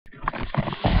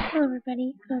Hello everybody,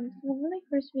 so this is my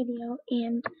first video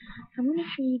and I'm going to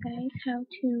show you guys how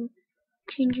to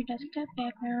change your desktop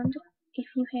background if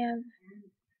you have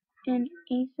an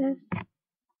ASUS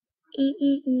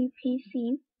Eee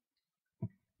PC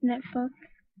netbook,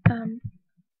 and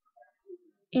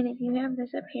if you have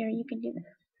this up here you can do this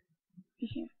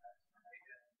right here,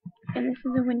 and this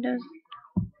is a Windows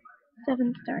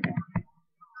 7 starter.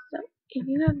 So if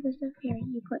you have this up here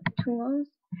you click Tools,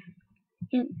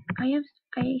 and I have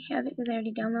it because I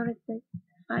already downloaded this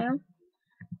file,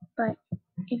 but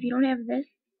if you don't have this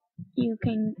you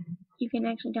can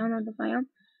actually download the file.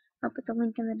 I'll put the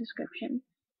link in the description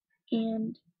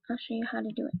and I'll show you how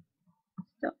to do it.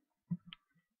 So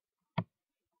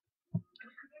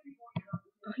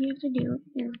all you have to do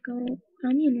is go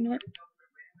on the internet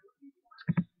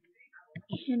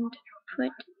and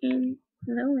put in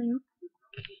the link.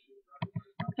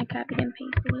 I copied and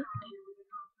pasted it.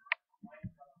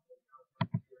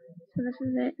 So this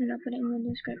is it, and I'll put it in the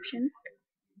description.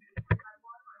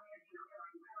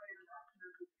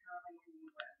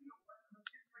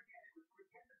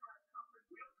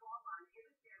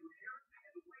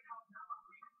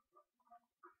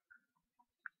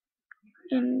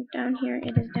 And down here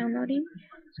it is downloading,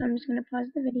 so I'm just going to pause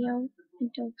the video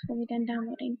until it's fully done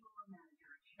downloading.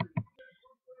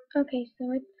 Okay,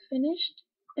 so it's finished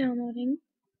downloading,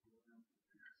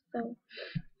 so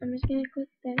I'm just going to click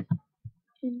this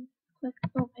and click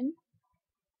open,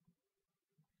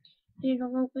 and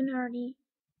it'll open already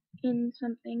in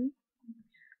something.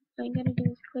 All you gotta do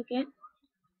is click it,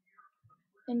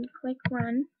 then click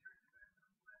run,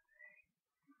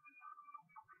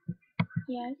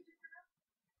 yes,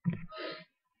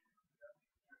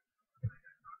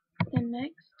 then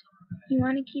next. You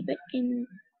want to keep it in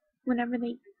whatever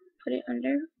they put it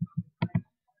under.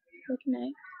 Click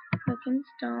next, click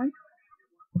install,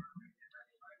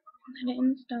 let it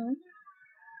install,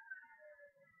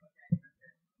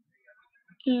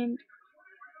 and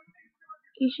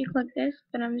you should click this,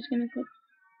 but I'm just going to click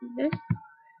this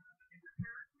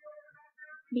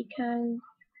because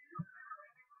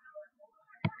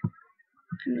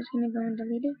I'm just going to go and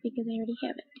delete it because I already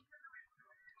have it.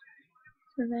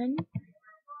 So then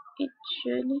it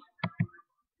should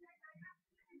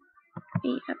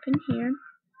be up in here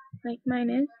like mine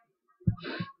is.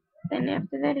 Then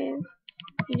after that is,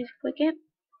 you just click it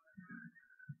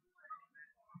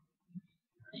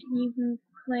and you can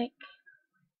click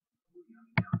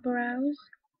browse,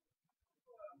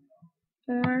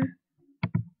 or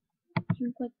you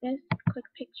can click this, click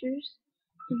pictures,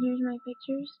 and here's my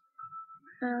pictures.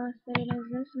 I'll set it as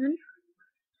this one,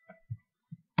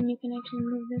 and you can actually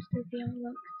move this to see how it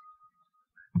looks.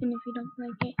 And if you don't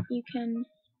like it, you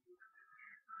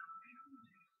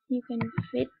can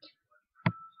fit,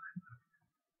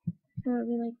 so it'll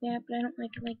be like that, but I don't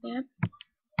like it like that.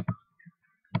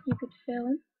 You could fill,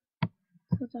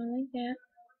 so it's all like that.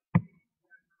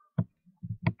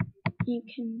 You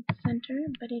can center,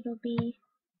 but it'll be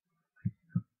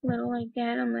a little like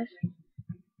that, unless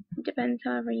it depends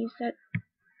however you set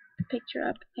the picture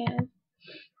up as.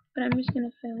 But I'm just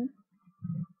gonna fill,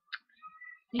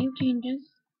 save changes,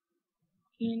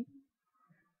 and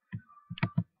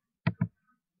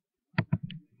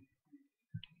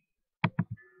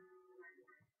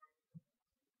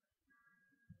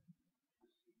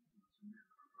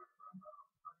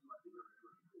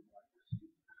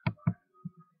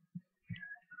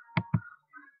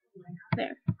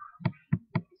there.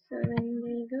 So then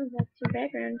there you go, that's your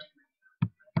background.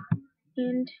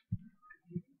 And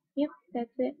yep, that's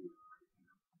it.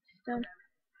 So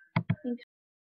thanks.